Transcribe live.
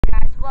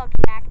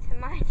welcome back to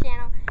my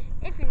channel.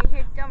 If you're new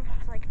here, don't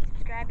forget to like and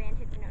subscribe and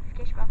hit the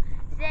notification bell.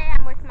 Today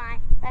I'm with my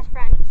best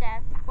friend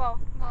Seth. Well,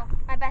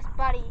 my best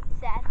buddy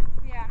Seth.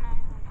 Yeah,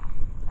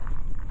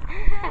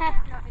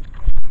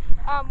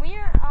 no. We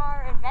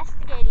are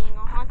investigating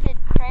a haunted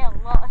trail,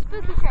 well, a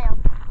spooky trail.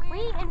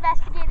 We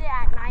investigated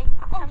at night.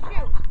 Oh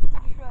shoot! I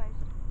just realized.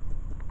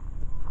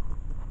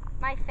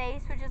 My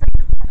face, which is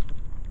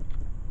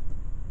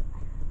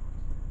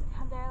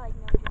They're like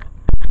no joke.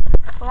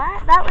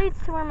 well, that leads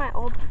to where my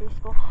old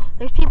preschool.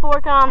 There's people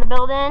working on the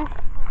building.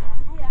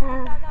 Oh yeah. I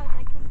thought that was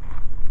like.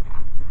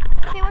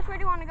 Okay, which way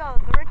do you want to go?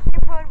 The rich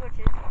neighborhood, which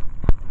is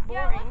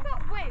boring. Yeah, let's go.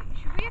 Wait,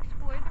 should we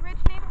explore the rich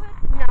neighborhood?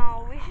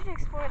 No, we should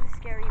explore the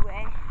scary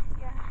way.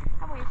 Yeah.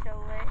 How about you so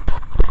lit?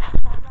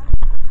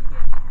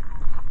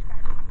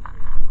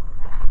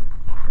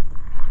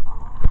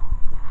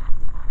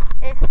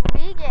 If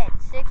we get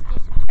 60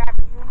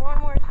 subscribers, we're one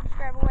more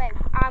subscriber away.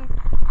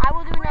 I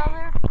will do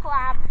another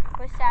collab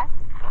with Seth,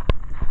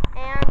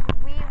 and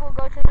we will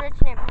go to the rich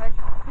neighborhood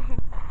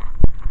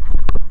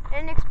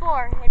and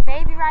explore, and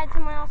maybe ride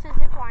someone else's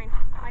zip line,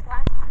 like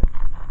last time.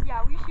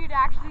 Yeah, we should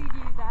actually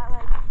do that,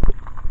 like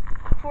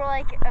for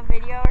like a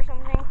video or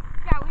something.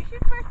 Yeah, we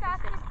should first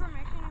ask for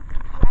permission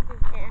if we have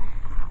this. Yeah.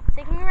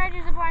 Say, can we ride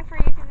your zip line for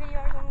a YouTube video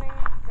or something?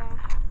 So.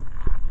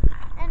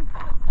 And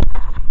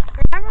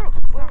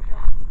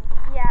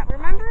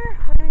remember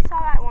when we saw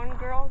that one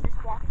girl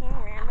just walking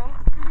random?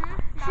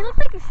 She looked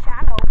like a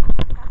shadow.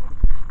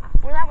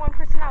 Where that one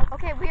person out.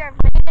 Okay, we are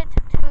made it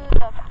to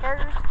the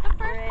first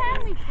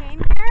time we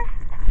came here,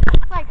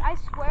 like I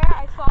swear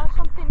I saw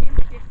something in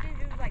the distance.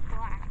 It was like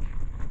black.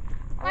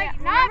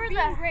 Like not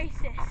being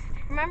racist.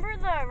 Remember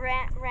the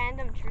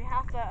random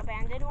treehouse, the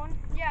abandoned one?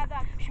 Yeah,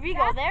 should we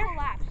go there?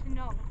 Collapsed.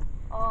 No.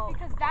 Oh.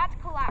 Because that's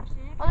collapsed.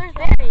 Oh, there's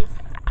berries.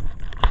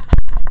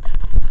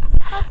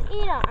 Let's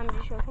eat them. I'm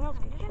just joking. Let's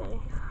get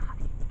shitty.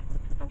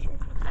 I'm sure.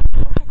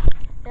 Okay.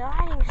 The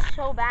lighting is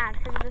so bad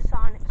because of the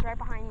sun. It's right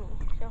behind me.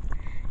 So,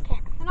 okay.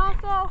 And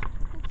also,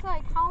 it's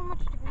like, how much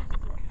degrees is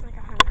it? Like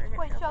 100.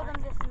 Wait, show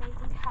them this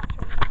amazing couch.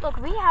 Look,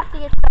 we have to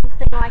get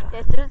something like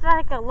this. There's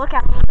like a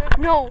lookout.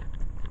 No.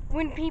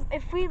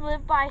 If we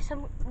live by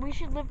we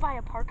should live by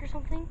a park or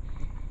something,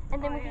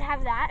 and then we can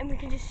have that, and we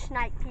can just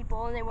snipe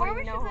people, and they won't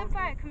even know. Or we should live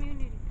by a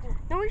community pool.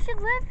 No, we should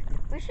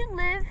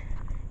live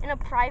in a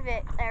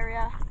private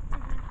area,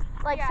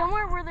 like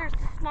somewhere where there's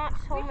not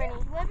so many.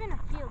 We should live in a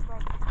field,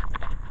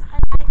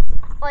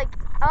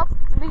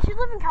 We should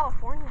live in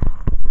California.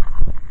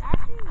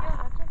 Actually, yeah,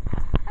 that's it.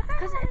 I thought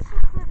Because it's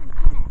live in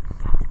Phoenix.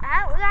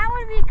 That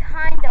would be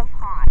kind of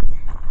hot,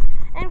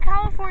 and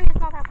California's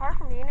not that far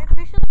from Phoenix.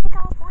 We should live in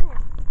California.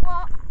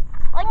 Well,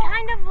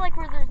 kind of like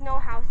where there's no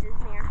houses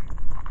near.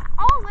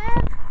 I'll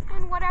live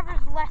in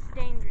whatever's less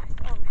dangerous.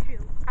 Oh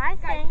shoot! I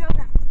think. Guys, show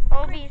them.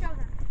 Oh, Quick, bees. show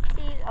them.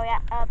 Bees. Oh yeah.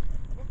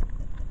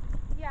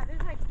 Yeah,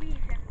 there's like bees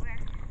everywhere.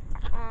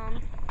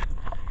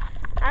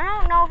 I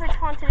don't know if it's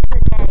haunted in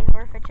the day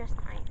or if it's just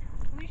night.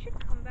 We should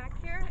come back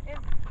here if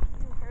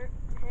you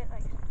hit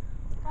like.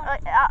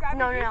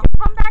 No. You should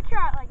come back here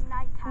at like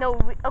nighttime. No.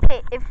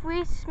 Okay. If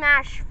we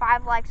smash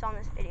 5 likes on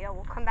this video,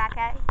 we'll come back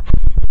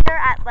here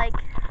at like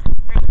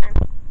nighttime,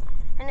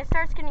 and it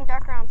starts getting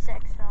dark around 6.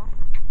 So.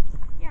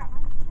 Yeah.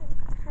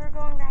 So we're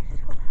going back to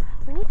school.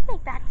 We need to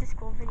make back to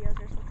school videos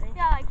or something.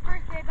 Yeah, like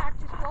first day back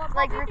to school.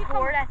 Like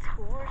record at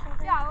school or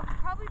something. Yeah, we'll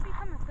probably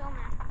become a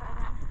filmer by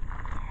then.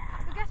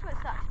 But guess what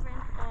sucks, Bryn?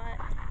 What?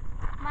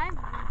 My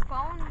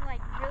phone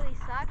like really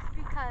sucks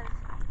because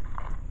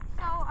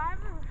I have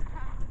a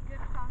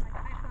good phone, like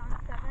iPhone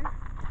 7,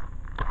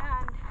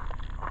 and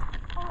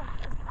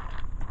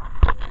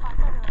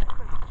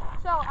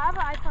so I have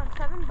an iPhone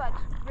 7, but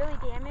it's really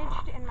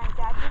damaged, and my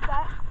dad did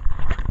that.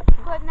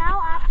 But now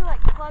I have to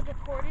like plug a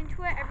cord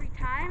into it every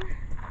time.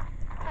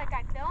 Like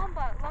I film,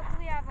 but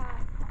luckily I have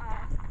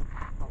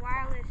a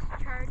wireless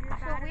charger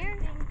battery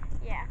thing.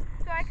 Yeah.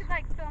 So I could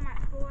like film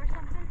at school or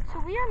something. So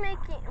we are made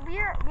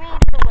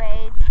our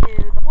way to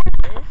the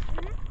horses.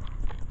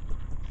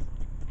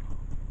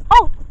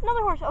 Oh,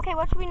 another horse. Okay,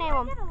 what should we name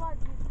him?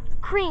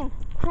 Cream.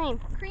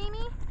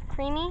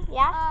 Creamy,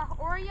 yeah.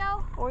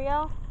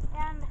 Oreo.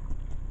 And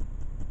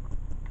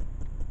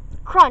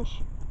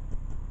Crunch.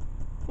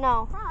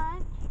 No.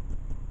 Crunch.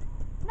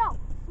 No.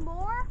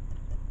 S'more.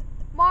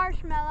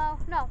 Marshmallow.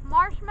 No,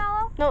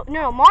 marshmallow.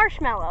 No,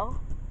 marshmallow.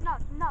 No,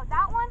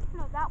 that one.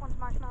 No, that one's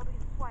marshmallow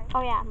because it's white.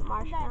 Oh yeah, And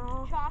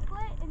marshmallow. then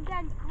chocolate, and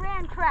then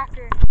graham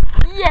cracker.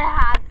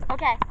 Yeah.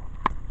 Okay.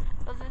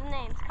 Those are the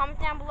names. Comment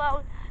down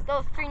below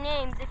those 3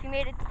 names if you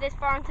made it this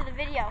far into the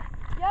video.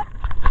 Yep.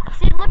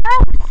 See, look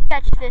how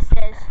sketch this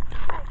is.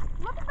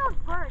 Look at those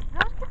birds.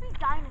 Those could be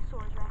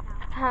dinosaurs right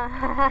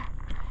now.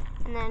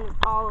 And then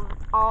all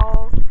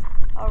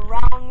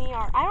around me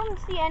are. I don't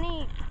see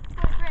any.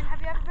 Wait, Bryn,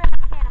 have you ever been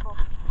to Cannibal?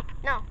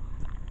 No.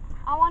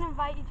 I want to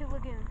invite you to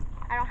Lagoon.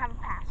 I don't have a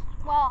pass.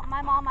 Well,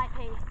 my mom might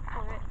pay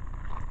for it.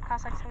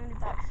 Costs like $70.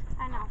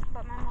 I know,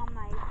 but my mom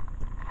might.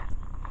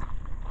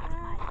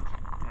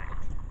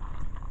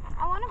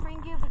 I want to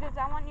bring you because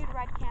I want you to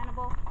ride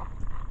Cannibal,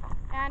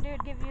 and it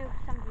would give you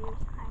some views.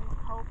 I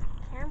hope.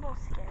 Cannibal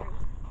scary.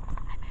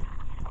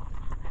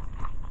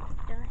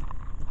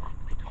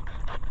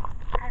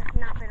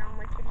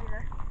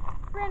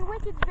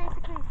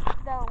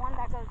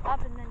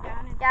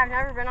 I've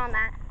never been on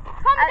that.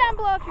 Comment down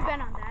below if you've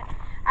been on that.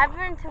 I've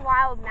been to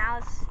Wild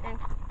Mouse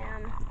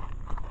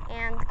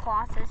and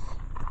Colossus.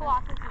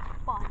 Colossus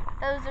is fun.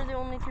 Those are the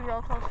only two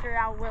roller coasters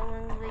I'll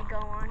willingly go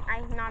on.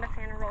 I'm not a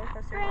fan of roller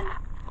coasters. Bryn,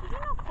 did you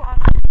know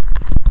Colossus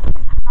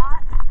is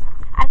not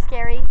That's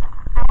scary.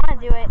 I want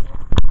to do it.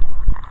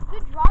 the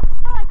drops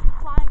feel like you're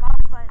flying off,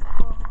 but it's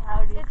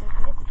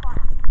fun.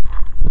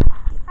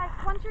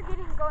 Like once you're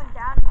going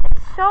down,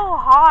 It's so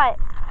hot.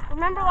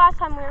 Remember last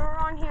time we were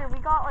on here, we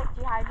got like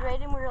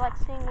dehydrated and we were like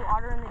seeing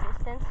water in the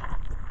distance.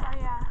 oh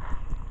yeah.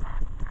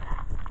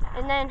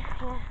 And then,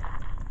 yeah.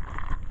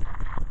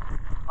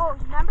 Oh,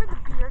 you remember the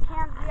beer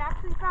cans? We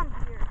actually found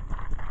beer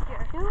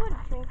here. Who would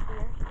drink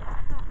beer here? I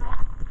don't know.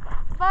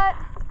 But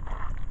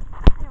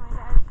anyway,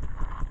 guys,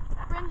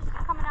 Bryn's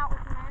coming out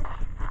with merch.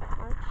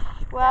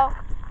 Well,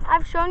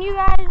 I've shown you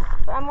guys.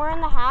 I'm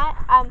wearing the hat.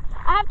 I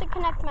have to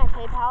connect my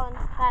PayPal and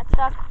that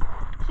stuff,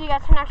 so you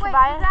guys can actually Wait,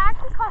 buy does it. that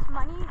actually cost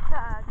money to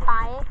get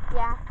Buy it,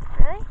 yeah.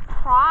 Really?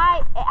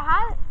 Try it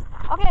has.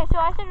 Okay, so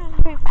I said it was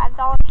gonna be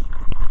 $5,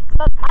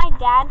 but my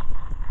dad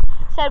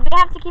said we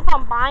have to keep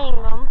on buying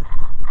them.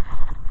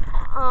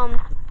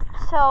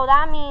 So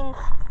that means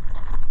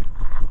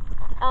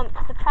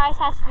the price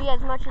has to be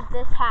as much as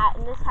this hat,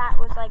 and this hat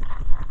was like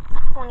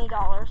 $20.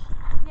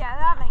 Yeah,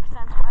 that makes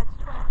sense. Why it's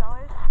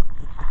 $20.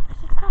 This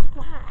just cost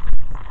that.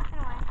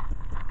 Anyway.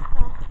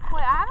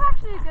 Wait, I have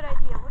actually a good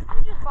idea. What if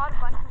we just bought a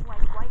bunch of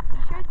like white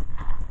t-shirts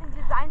and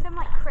designed them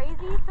like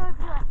crazy so it'd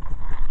be like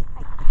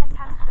 10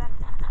 times better?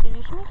 Dude,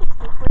 we should make a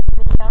skateboard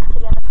video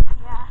together.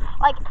 Yeah.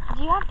 Like,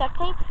 do you have duct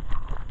tape?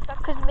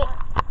 That's Cause what-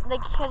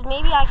 because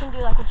maybe I can do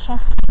like a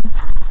chest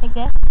like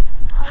this.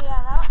 Oh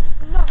yeah,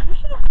 no, you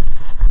should have.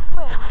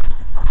 Wait a minute.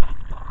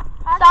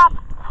 Stop.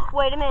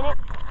 Wait a minute.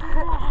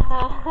 Anyway,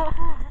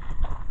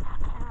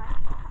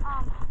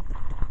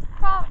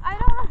 I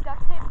don't have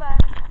duct tape, but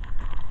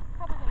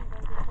probably gonna go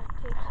get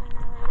duct tape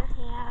sooner or later.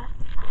 Yeah.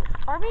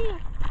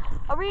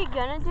 Are we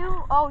gonna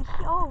do?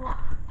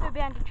 The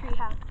abandoned tree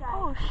house, guys.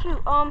 Oh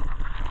shoot. I'm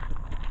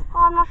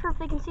not sure if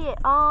they can see it.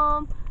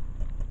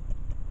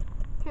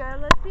 Here,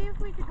 let's see if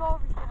we could go over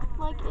here. a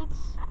little Like bit. it's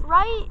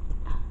right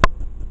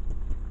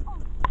Oh,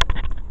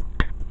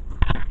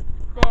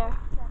 there.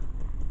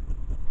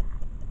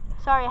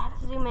 Sorry, I have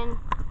to zoom in.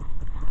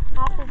 I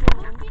have to zoom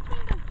Look in.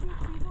 between those two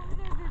trees over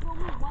there. There's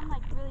only one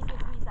like really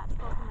big weed that's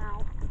poking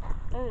out.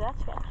 Oh,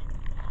 that's good.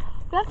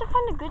 We have to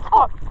find a good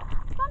spot.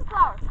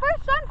 Sunflower.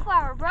 First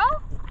sunflower, bro.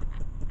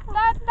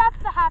 That's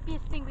the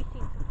happiest thing we've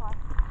seen so far.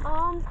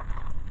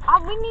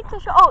 We need to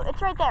show. Oh,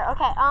 it's right there.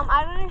 Okay.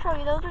 I didn't show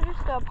you. Those are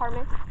just the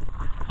apartments.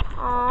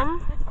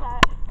 What's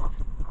that?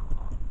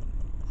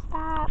 It's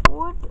that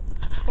wood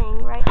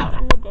thing right out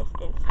in the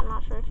distance. I'm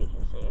not sure if you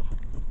can see it.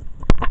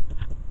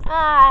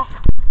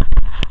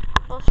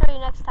 We'll show you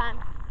next time.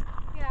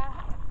 Yeah.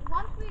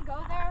 Once we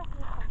go there,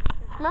 we'll come to it.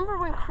 Remember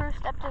when Crew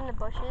stepped in the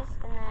bushes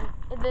and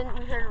then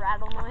we heard a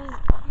rattle noise?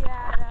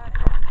 Yeah, that was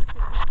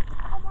creepy.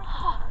 Oh, more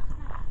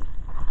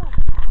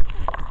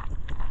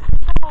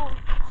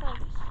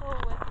sunflowers. So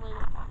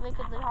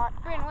wickedly hot.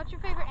 Bryn, what's your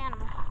favorite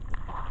animal?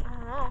 I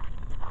don't know.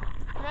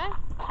 Really?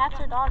 Cats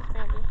or dogs,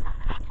 maybe.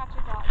 Cats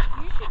or dogs?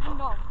 You should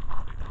know.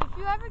 If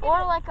you ever get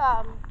Or like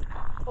a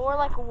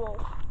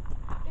wolf.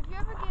 if you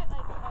ever get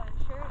like a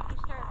shirt, you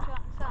start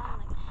selling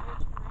like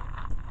shirts from it.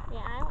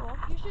 Yeah, I will.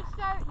 You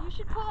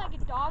should put like a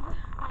dog,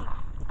 like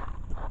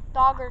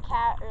Dog or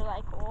cat or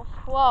like wolf.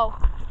 Whoa.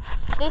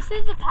 This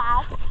is a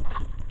path.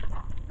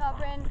 no,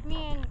 Bryn,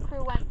 me and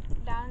Crew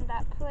went down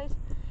that place.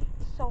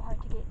 It's so hard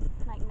to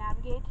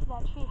navigate to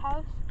that tree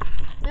house.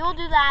 We will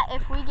do that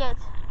if we get.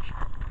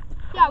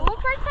 Yeah, we'll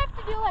first have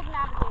to do like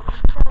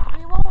navigating because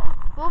we won't.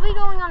 We'll be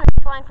going on a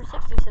line for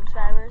 60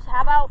 subscribers.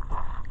 How about,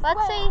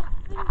 let's say,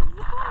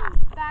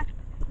 It's back.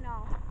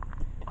 No.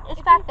 it's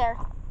if back you- there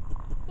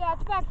Yeah,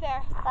 it's back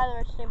there. by the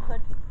rich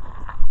neighborhood.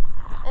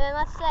 And then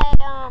let's say,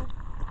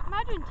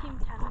 Imagine Team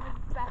 10 was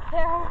back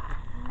there.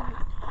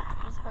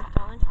 just hooked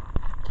on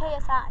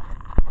KSI.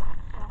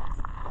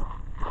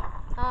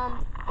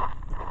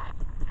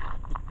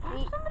 What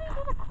if somebody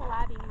did a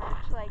collabing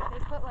merch? Like they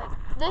put like.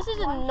 This is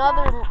One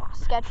another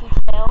sketchy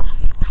trail.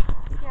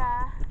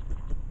 Yeah.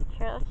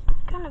 Here, let's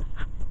kind of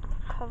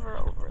cover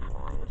over the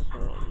lines so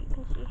maybe you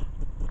can see.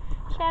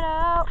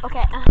 Shadow.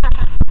 Okay.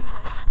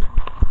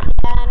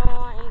 Yeah, I don't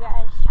want you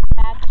guys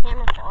bad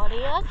camera quality.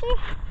 Let's see.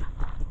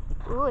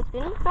 Ooh, it's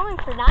been going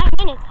for 9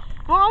 minutes.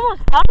 We're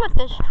almost done with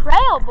this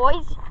trail,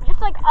 boys. Just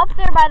like up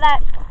there by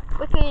that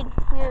wicked,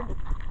 weird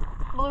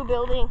blue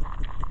building.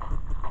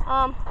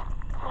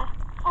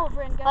 Oh,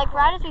 Bryn, guess Like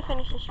what? right as we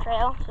finish this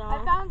trail. So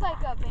I found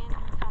like a abandoned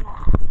tunnel.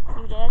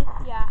 you did.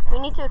 Yeah. We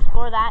need to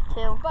explore that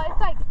too. But it's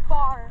like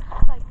far,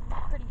 like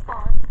pretty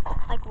far.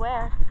 Like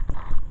where?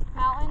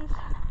 Mountains.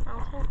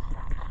 Mountains. Yeah.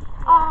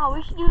 Oh,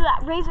 we should do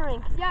that.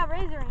 Razoring. Yeah,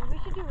 razoring. We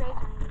should do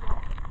razoring again.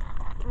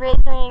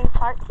 Razoring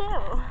part 2.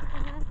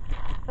 Mhm.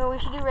 Well, we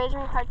should do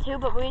Razoring part 2,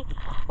 but we'll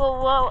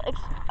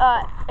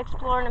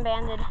explore an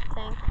abandoned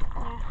thing.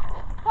 Yeah.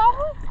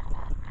 Probably.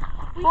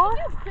 We Or-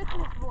 should do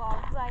Christmas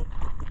vlogs, like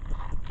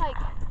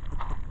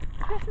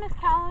Christmas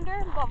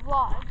calendar, but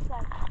vlogs.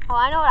 Like, Oh,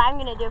 I know what I'm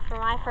gonna do for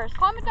my first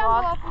comment down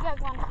vlog. below if you guys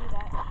want to see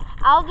that.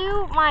 I'll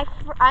do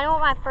I know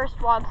what my first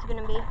vlog's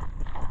gonna be.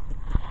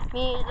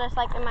 Me just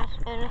like in a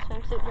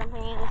swimsuit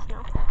jumping in the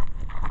snow.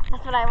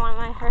 That's what I want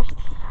my first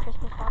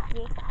Christmas vlog to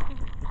be.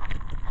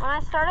 When I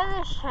started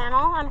this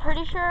channel, I'm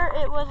pretty sure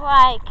it was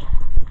like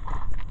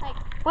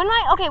when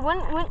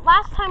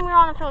last time we were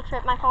on a field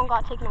trip, my phone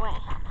got taken away.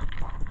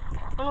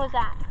 When was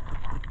that?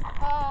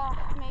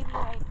 Maybe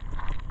like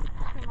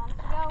 2 months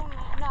ago.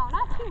 No,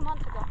 not 2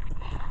 months ago.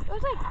 It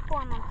was like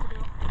 4 months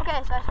ago.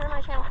 Okay, so I started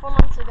my channel 4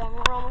 months ago, and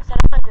we're almost at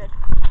 100.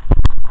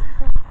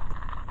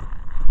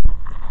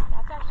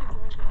 That's actually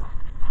really good.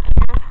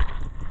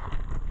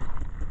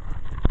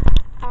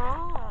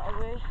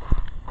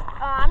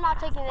 I'm not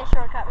taking this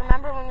shortcut.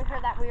 Remember when we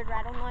heard that weird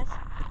rattle noise?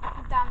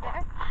 Down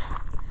there?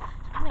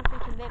 Something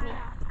freaking bit me.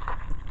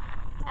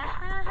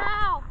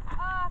 Ow!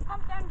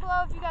 Comment down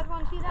below if you guys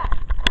want to see that.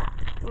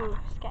 Ooh,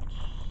 sketch.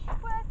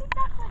 Well, I think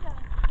that's like a...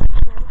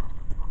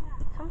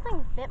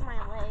 Something bit my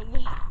leg.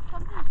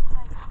 Something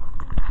like...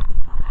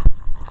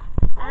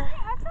 I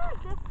feel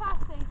like this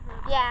path's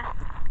safer. Yeah.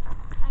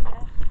 I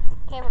guess.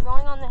 Okay, we're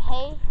going on the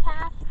hay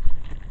path.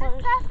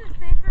 This path is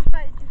safer,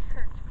 but it just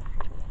hurts.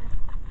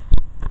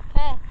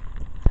 Okay.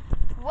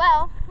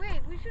 Well.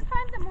 Wait, we should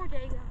find the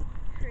Mordago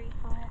tree.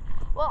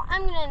 Well,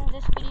 I'm going to end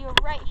this video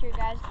right here,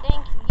 guys.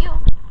 Thank you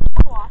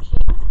for watching.